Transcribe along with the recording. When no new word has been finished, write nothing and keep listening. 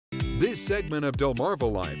This segment of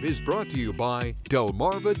Delmarva Live is brought to you by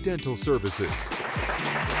Delmarva Dental Services.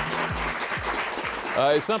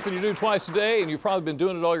 It's something you do twice a day, and you've probably been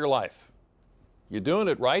doing it all your life. You doing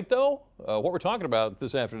it right, though? What we're talking about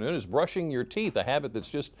this afternoon is brushing your teeth, a habit that's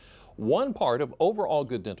just one part of overall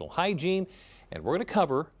good dental hygiene, and we're going to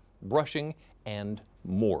cover brushing and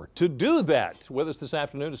more. To do that, with us this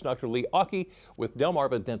afternoon is Dr. Lee Aki with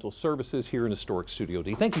Delmarva Dental Services here in Historic Studio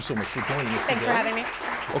D. Thank you so much for joining us Thanks today. for having me.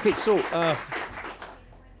 Okay, so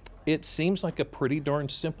it seems like a pretty darn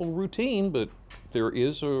simple routine, but there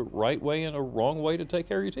is a right way and a wrong way to take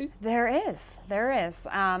care of your teeth? There is.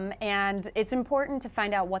 And it's important to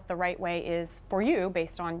find out what the right way is for you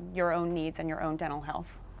based on your own needs and your own dental health.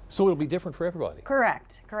 So it'll be different for everybody?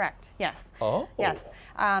 Correct, yes. Oh. Yes.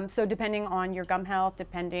 So depending on your gum health,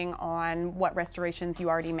 depending on what restorations you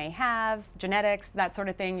already may have, genetics, that sort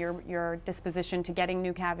of thing, your disposition to getting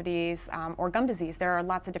new cavities or gum disease, there are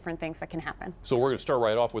lots of different things that can happen. So we're going to start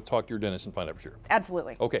right off with talk to your dentist and find out for sure.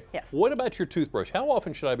 Absolutely. Okay. Yes. What about your toothbrush? How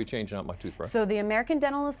often should I be changing out my toothbrush? So the American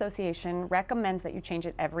Dental Association recommends that you change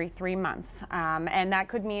it every 3 months. And that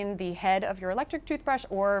could mean the head of your electric toothbrush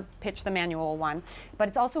or pitch the manual one. But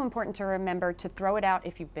it's also important to remember to throw it out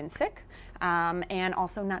if you've been sick, and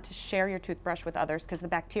also not to share your toothbrush with others because the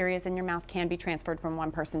bacteria in your mouth can be transferred from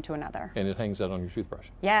one person to another. And it hangs out on your toothbrush?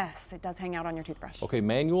 Yes, it does hang out on your toothbrush. Okay,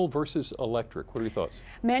 manual versus electric. What are your thoughts?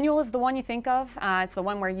 Manual is the one you think of. It's the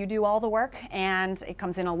one where you do all the work, and it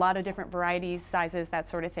comes in a lot of different varieties, sizes, that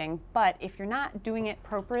sort of thing. But if you're not doing it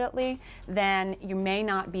appropriately, then you may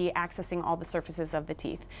not be accessing all the surfaces of the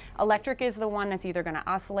teeth. Electric is the one that's either going to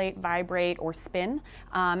oscillate, vibrate, or spin.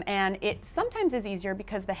 And it sometimes is easier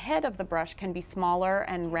because the head of the brush can be smaller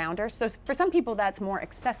and rounder. So for some people, that's more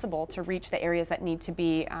accessible to reach the areas that need to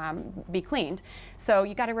be cleaned. So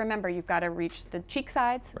you got to remember, you've got to reach the cheek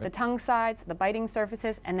sides, right, the tongue sides, the biting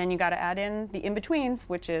surfaces, and then you got to add in the in-betweens,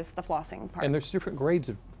 which is the flossing part. And there's different grades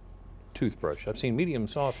of toothbrush. I've seen medium,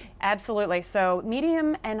 soft. Absolutely. So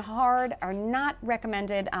medium and hard are not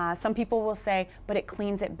recommended. Some people will say, but it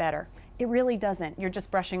cleans it better. It really doesn't. You're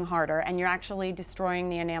just brushing harder, and you're actually destroying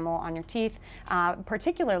the enamel on your teeth,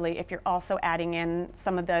 particularly if you're also adding in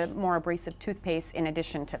some of the more abrasive toothpaste in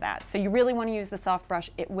addition to that. So you really want to use the soft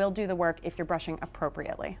brush. It will do the work if you're brushing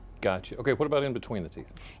appropriately. Gotcha. Okay, what about in between the teeth?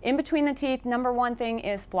 In between the teeth, number one thing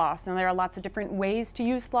is floss. Now there are lots of different ways to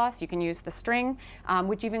use floss. You can use the string,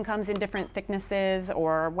 which even comes in different thicknesses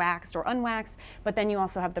or waxed or unwaxed, but then you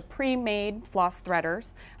also have the pre-made floss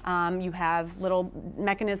threaders. You have little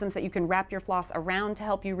mechanisms that you can wrap your floss around to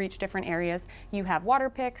help you reach different areas. You have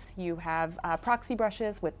water picks, you have proxy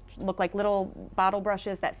brushes, which look like little bottle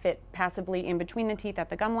brushes that fit passively in between the teeth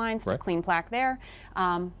at the gum lines to clean plaque there,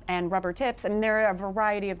 and rubber tips. I mean, there are a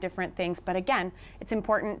variety of different things, but again, it's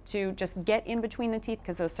important to just get in between the teeth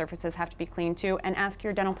because those surfaces have to be cleaned too, and ask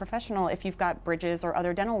your dental professional if you've got bridges or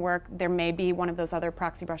other dental work. There may be one of those other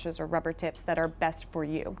proxy brushes or rubber tips that are best for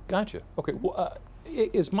you. Gotcha. Okay. Well,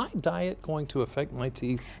 is my diet going to affect my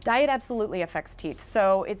teeth? Diet absolutely affects teeth.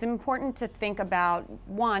 So it's important to think about,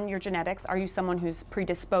 one, your genetics. Are you someone who's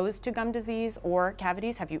predisposed to gum disease or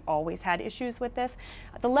cavities? Have you always had issues with this?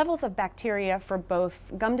 The levels of bacteria for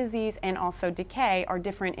both gum disease and also decay are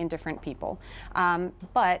different in different people.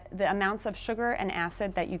 But the amounts of sugar and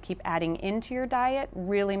acid that you keep adding into your diet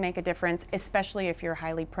really make a difference, especially if you're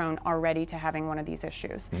highly prone already to having one of these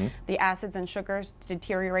issues. The acids and sugars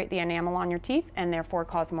deteriorate the enamel on your teeth and therefore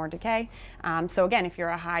cause more decay. So again, if you're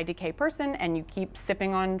a high decay person and you keep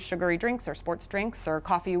sipping on sugary drinks or sports drinks or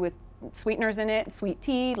coffee with sweeteners in it, sweet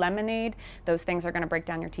tea, lemonade, those things are going to break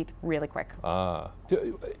down your teeth really quick.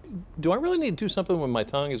 Do I really need to do something with my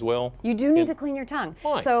tongue as well? You do need to clean your tongue.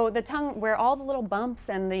 Why? So the tongue, where all the little bumps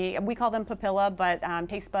and we call them papilla, but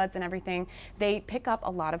taste buds and everything, they pick up a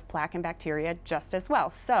lot of plaque and bacteria just as well.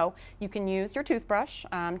 So you can use your toothbrush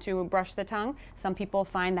to brush the tongue. Some people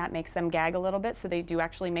find that makes them gag a little bit, so they do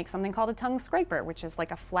actually make something called a tongue scraper, which is like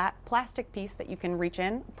a flat plastic piece that you can reach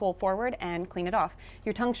in, pull forward, and clean it off.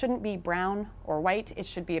 Your tongue shouldn't be brown or white. It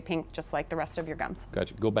should be a pink, just like the rest of your gums.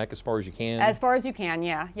 Gotcha. Go back as far as you can? As far as you can,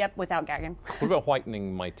 yeah. Yep, without gagging. What about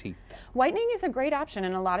whitening my teeth? Whitening is a great option,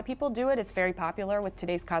 and a lot of people do it. It's very popular with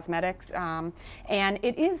today's cosmetics, and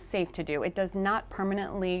it is safe to do. It does not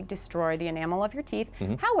permanently destroy the enamel of your teeth.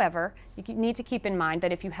 However, you need to keep in mind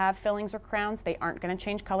that if you have fillings or crowns, they aren't going to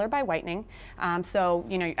change color by whitening. So,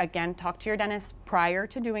 you know, again, talk to your dentist prior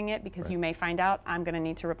to doing it, because you may find out, I'm going to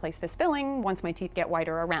need to replace this filling once my teeth get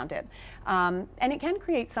whiter around it. And it can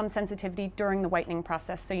create some sensitivity during the whitening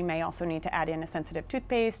process, so you may also need to add in a sensitive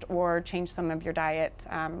toothpaste or change some of your diet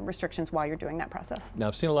restrictions while you're doing that process. Now,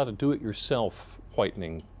 I've seen a lot of do-it-yourself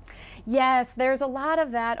whitening. Yes, there's a lot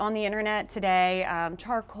of that on the internet today.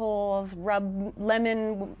 Charcoals, rub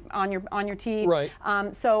lemon on your teeth. Right.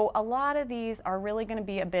 So a lot of these are really going to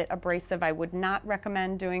be a bit abrasive. I would not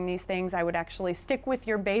recommend doing these things. I would actually stick with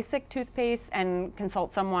your basic toothpaste and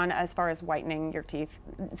consult someone as far as whitening your teeth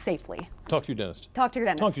safely. Talk to your dentist. Talk to your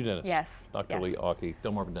dentist. Talk to your dentist. Yes. Dr. Yes. Lee Auke,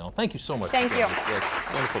 Delmarva Dental. Thank you so much. Thank for you. joining us.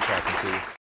 It's wonderful talking to you.